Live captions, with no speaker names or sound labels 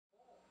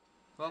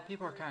Well,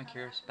 people are kind of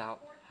curious about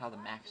how the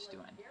Mac's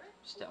doing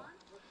still.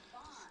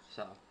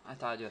 So, I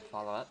thought I'd do a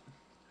follow-up.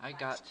 I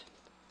got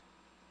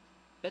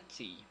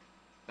Betsy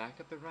back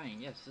up and running.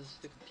 Yes, this is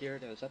the computer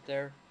that was up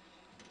there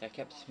that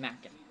kept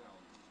smacking.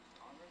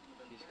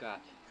 She's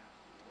got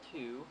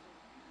two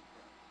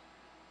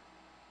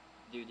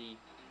DDR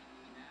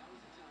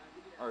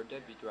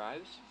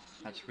drives.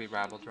 That's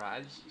rewritable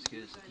drives,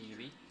 excuse the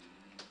TV.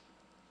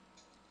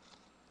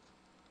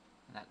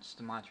 And that's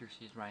the monitor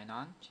she's running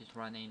on. She's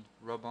running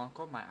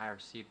RoboUncle, my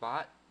IRC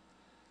bot,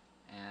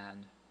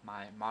 and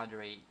my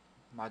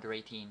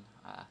moderating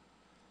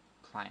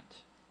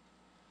client.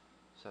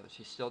 So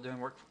she's still doing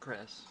work for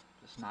Chris,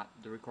 just not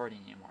the recording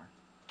anymore.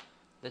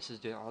 This is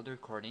doing all the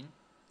recording,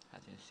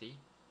 as you can see.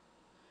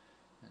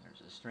 And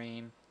there's a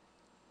stream.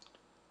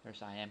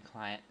 There's IM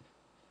client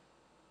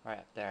right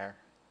up there.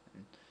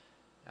 And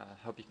I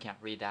hope you can't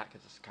read that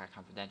because it's kind of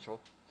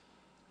confidential.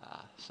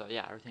 So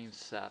yeah, everything's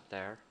set up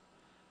there.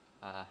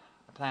 I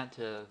plan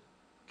to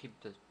keep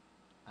the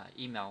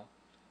email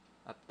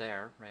up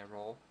there, ready to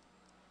roll.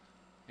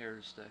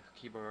 Here's the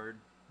keyboard,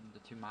 the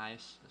two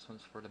mice. This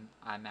one's for the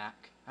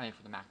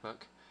for the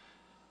MacBook.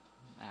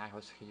 And I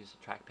also could use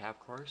the trackpad, of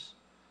course.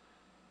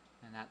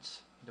 And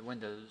that's the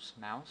Windows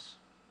mouse,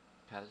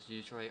 because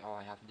usually all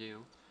I have to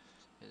do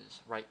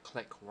is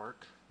right-click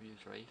work,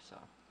 usually, so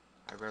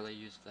I rarely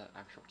use the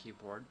actual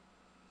keyboard.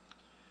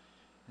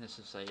 And this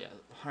is a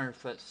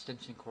 100-foot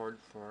extension cord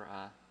for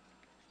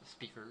the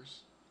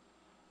speakers,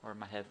 or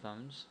my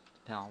headphones,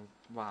 depending on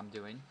what I'm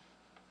doing.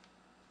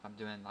 If I'm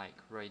doing like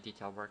really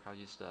detailed work, I'll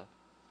use the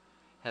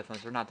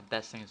headphones. They're not the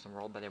best things in the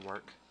world, but they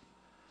work.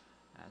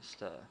 That's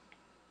the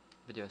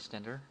video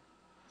extender.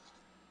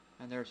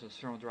 And there's a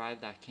external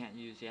drive that I can't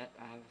use yet.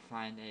 I have to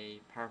find a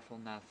powerful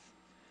enough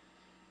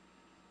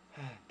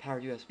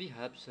powered USB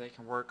hub so it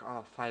can work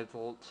off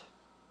 5-volt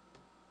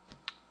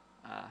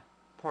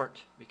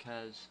port,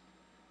 because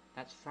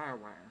that's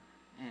FireWire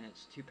and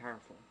it's too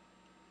powerful.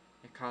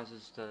 It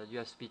causes the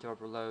USB to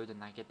overload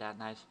and I get that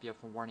nice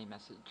beautiful warning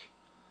message.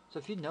 So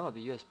if you know of a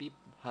USB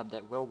hub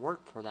that will work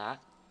for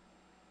that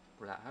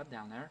hub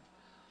down there,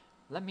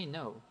 let me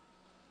know.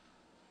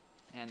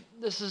 And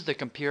this is the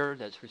computer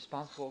that's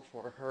responsible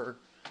for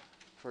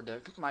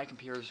my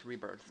computer's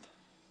rebirth.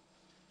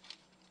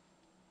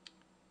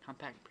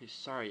 Compact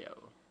Presario,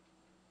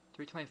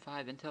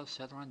 325 Intel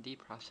Celeron D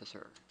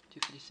processor,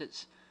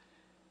 256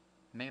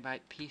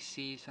 megabyte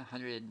PC,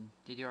 100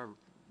 DDR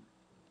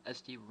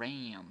SD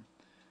RAM,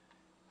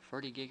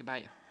 40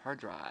 gigabyte hard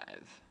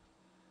drive,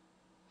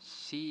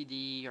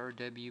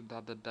 CDRW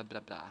blah blah blah blah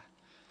blah.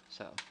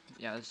 So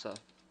yeah, it's a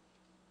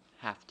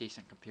half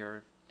decent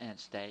computer in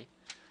its day.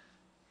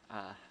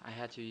 I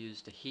had to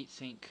use the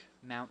heatsink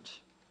mount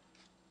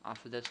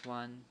off of this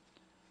one.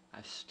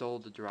 I stole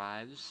the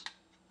drives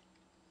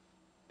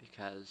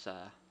because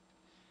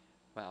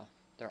well,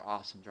 they're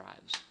awesome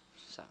drives.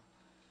 So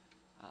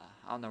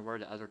I don't know where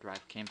the other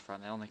drive came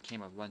from. It only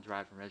came with one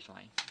drive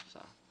originally, so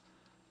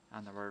I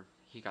don't know where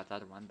he got the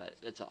other one, but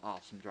it's an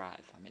awesome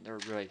drive. I mean, they're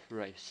really,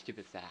 really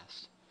stupid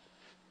fast.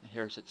 And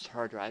here's its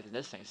hard drive, and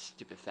this thing's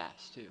stupid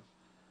fast too.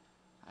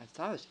 I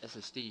thought it was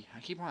SSD. I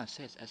keep wanting to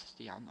say it's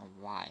SSD. I don't know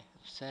why.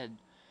 It said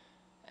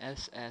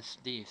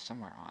SSD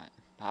somewhere on it.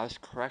 But I was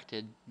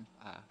corrected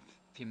a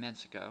few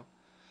minutes ago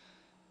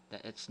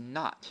that it's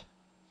not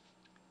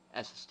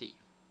SSD.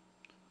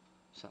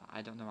 So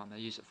I don't know what I'm going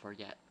to use it for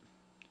yet.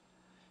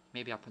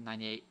 Maybe I'll put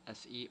 98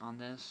 SE on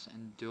this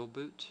and dual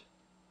boot.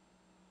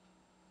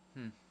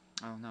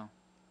 I don't know.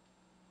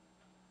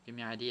 Give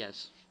me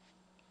ideas.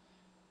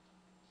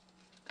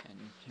 And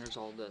here's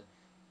all the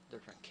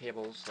different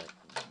cables that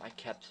I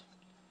kept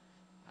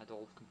at the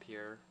old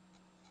computer.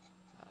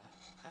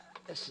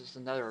 This is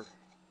another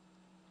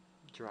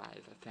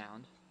drive I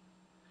found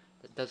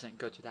that doesn't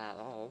go to that at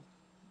all.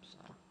 So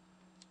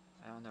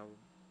I don't know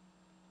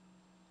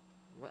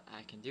what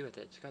I can do with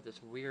it. It's got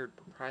this weird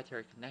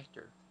proprietary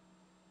connector.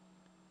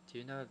 Do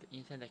you know of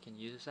anything that can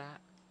use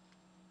that?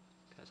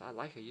 Because I'd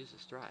like to use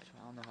this drive.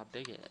 I don't know how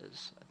big it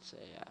is. Let's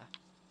say,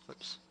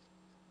 whoops.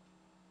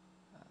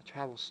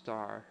 Travel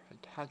Star,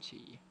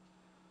 Hitachi.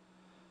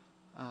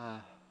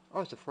 Oh,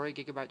 it's a 40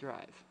 gigabyte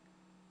drive.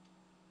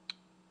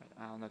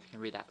 I don't know if you can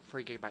read that.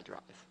 40 gigabyte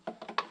drive.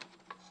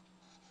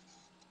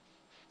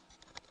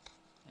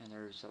 And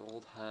there's an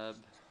old hub,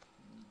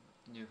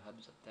 new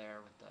hubs up there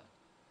with the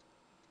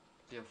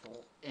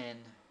beautiful N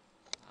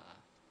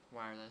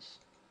wireless.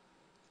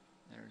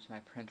 There's my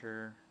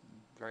printer,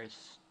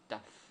 various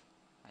stuff,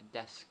 my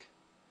desk,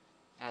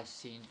 as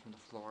seen from the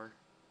floor.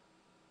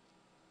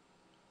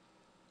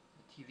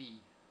 The TV.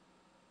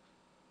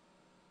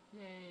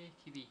 Yay,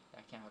 TV.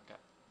 I can't hook up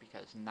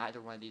because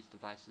neither one of these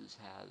devices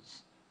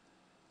has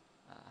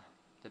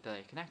the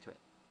ability to connect to it.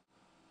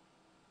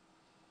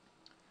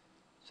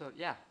 So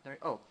yeah,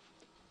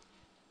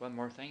 one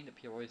more thing that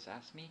people always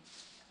ask me.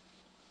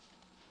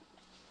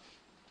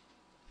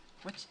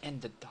 What's in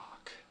the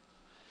dock?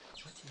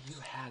 What do you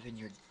have in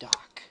your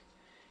dock?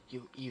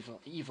 You evil,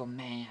 evil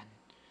man.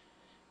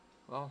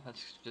 Well,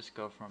 let's just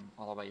go from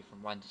all the way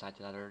from one side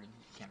to the other.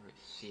 You can't really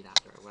see that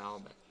very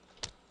well, but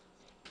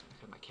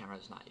because my camera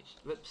is not used.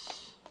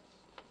 Whoops.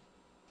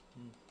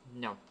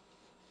 No.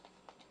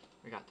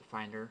 We got the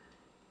Finder.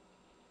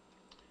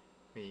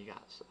 We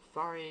got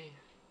Safari.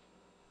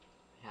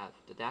 We have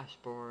the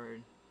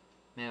dashboard,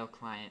 mail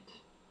client,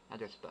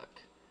 address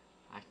book,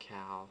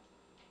 iCal,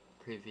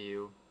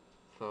 preview,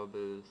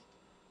 phobooth,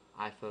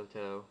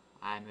 iPhoto,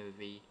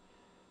 iMovie,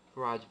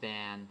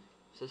 GarageBand,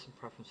 system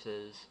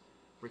preferences,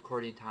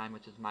 recording time,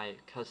 which is my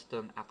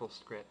custom Apple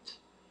script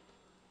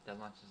that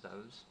launches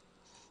those.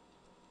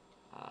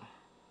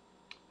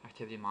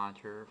 Activity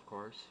monitor, of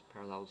course,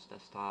 Parallels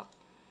desktop,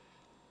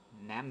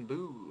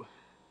 Nambu,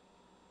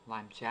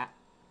 Lime Chat,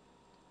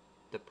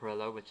 the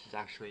Perillo, which is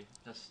actually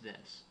just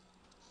this,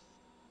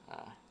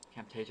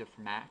 Camtasia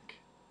for Mac,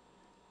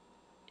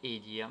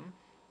 Adium,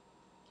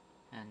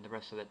 and the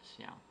rest of it's,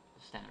 you know,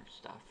 the standard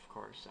stuff, of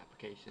course,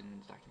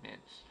 applications,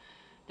 documents,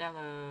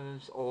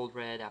 downloads, old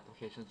red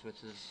applications,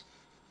 which is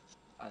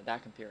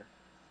that computer,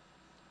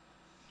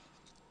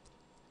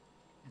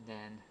 and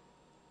then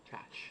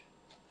trash.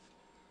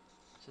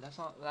 So that's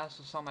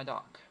what's on my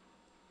dock.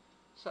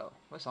 So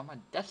what's on my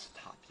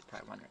desktop, you're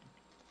probably wondering.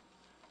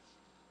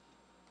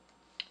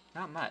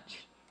 Not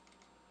much.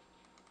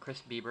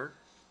 Chris Bieber.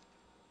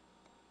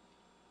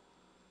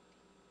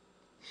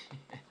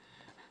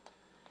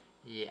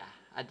 Yeah,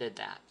 I did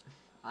that.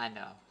 I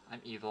know, I'm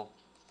evil.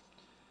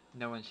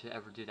 No one should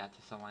ever do that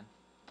to someone.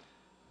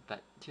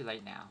 But too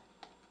late now.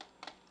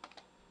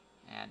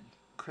 And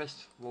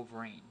Chris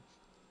Wolverine.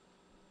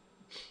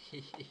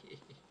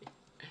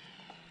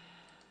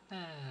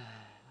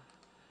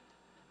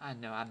 I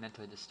know, I'm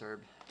mentally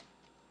disturbed.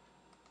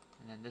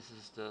 And then this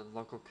is the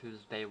local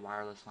Coos Bay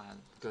wireless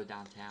line. Go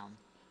downtown.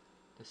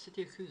 The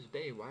City of Coos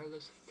Bay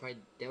wireless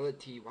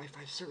fidelity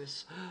Wi-Fi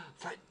service.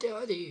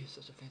 Fidelity!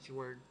 Such a fancy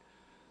word.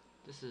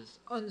 This is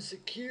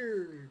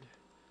unsecured,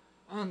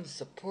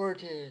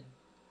 unsupported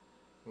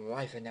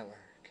Wi-Fi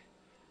network.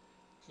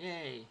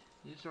 Yay!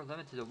 Users are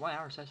limited to 1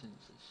 hour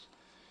sessions.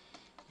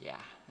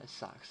 Yeah, that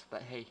sucks.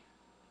 But hey,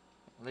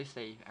 at least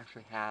they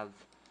actually have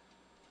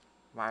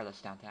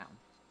wireless downtown.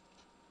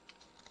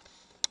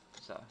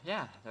 So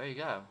yeah, there you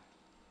go.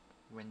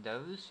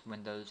 Windows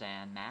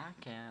and Mac,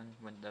 and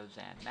Windows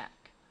and Mac.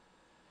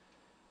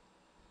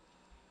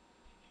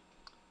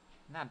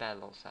 Not a bad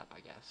little setup, I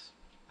guess.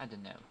 I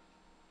didn't know.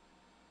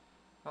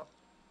 Well,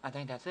 I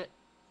think that's it.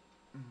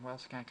 What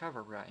else can I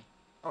cover, right?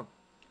 Oh,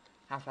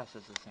 how fast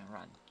does this thing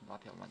run? A lot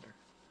of people wonder.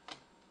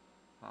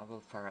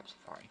 We'll fire up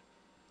Safari.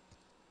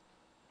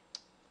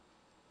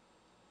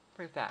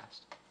 Pretty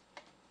fast.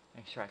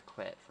 Make sure I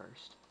quit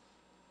first.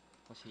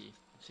 Let's see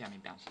how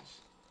many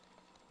bounces.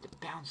 It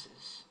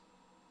bounces.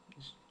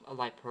 It's a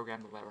light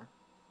program, or whatever.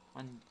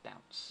 1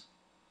 bounce.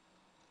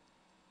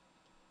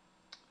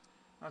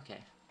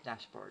 Okay,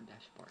 dashboard.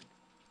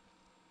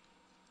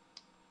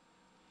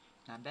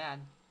 Not bad.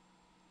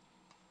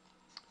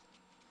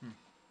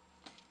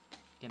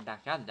 Getting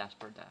back out of the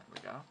dashboard, there we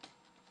go.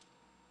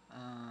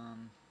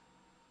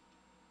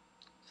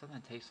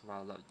 Something takes a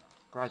while to load.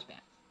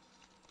 GarageBand.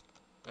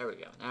 There we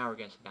go. Now we're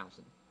getting some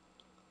bouncing.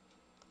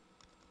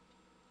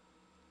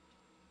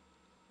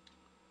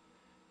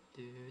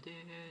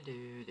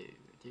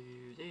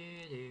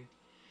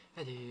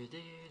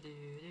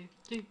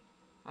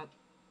 Oh,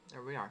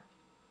 there we are.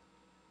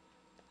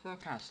 So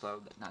kind of slow,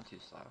 but not too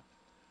slow.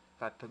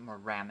 If I put more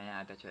RAM in it,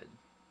 I bet you it'd,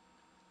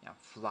 you know,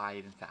 fly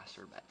even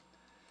faster. But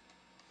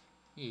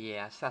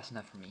yeah, it's fast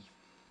enough for me.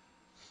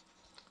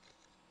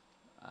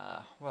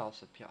 What else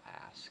did people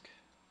ask?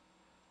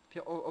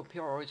 People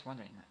are always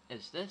wondering,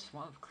 is this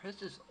one of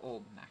Chris's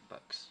old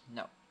MacBooks?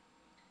 No.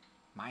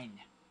 Mine.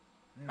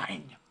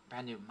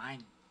 Brand new,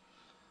 mine.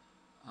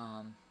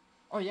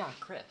 Oh yeah,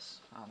 Chris.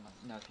 I don't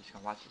know if he's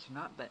gonna watch this or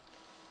not, but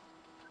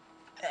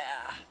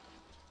yeah.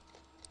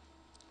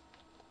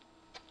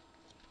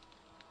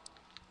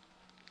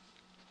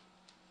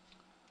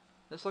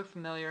 This looks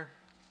familiar.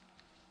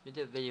 We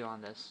did a video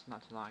on this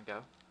not too long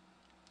ago,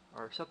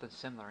 or something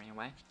similar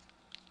anyway.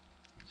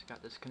 It's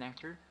got this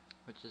connector,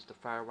 which is the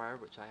FireWire,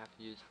 which I have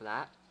to use for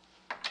that,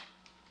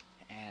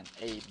 and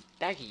a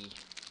baggie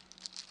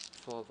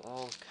full of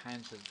all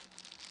kinds of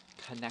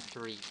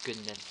connectory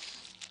goodness.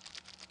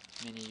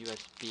 Mini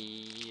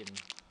USB,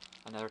 and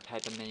another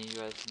type of mini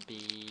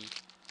USB,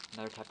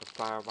 another type of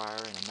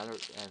FireWire,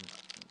 and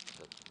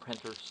the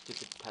printer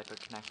stupid type of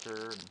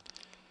connector, and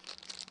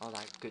all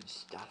that good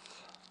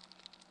stuff.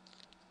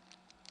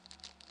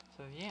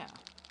 So yeah.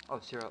 Oh,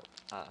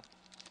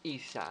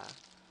 eSATA.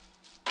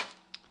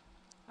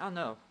 I don't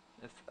know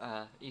if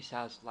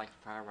eSATA is like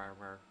FireWire,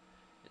 where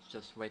it's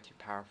just way too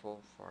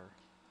powerful for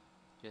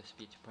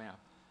USB 2.0.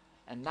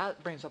 And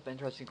that brings up an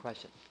interesting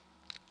question.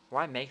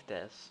 Why make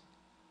this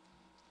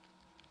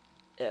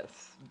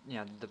if, you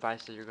know, the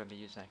device that you're going to be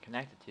using it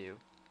connected to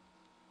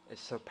is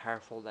so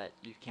powerful that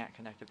you can't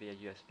connect it via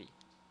USB?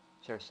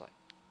 Seriously.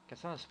 Can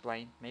someone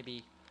explain?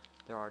 Maybe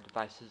there are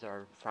devices that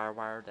are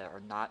FireWire that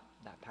are not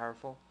that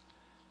powerful?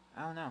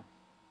 I don't know.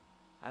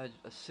 I would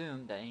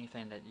assume that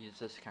anything that uses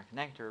this kind of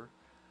connector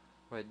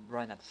would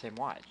run at the same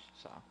wattage,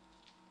 so.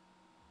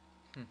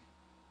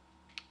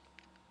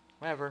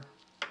 Whatever.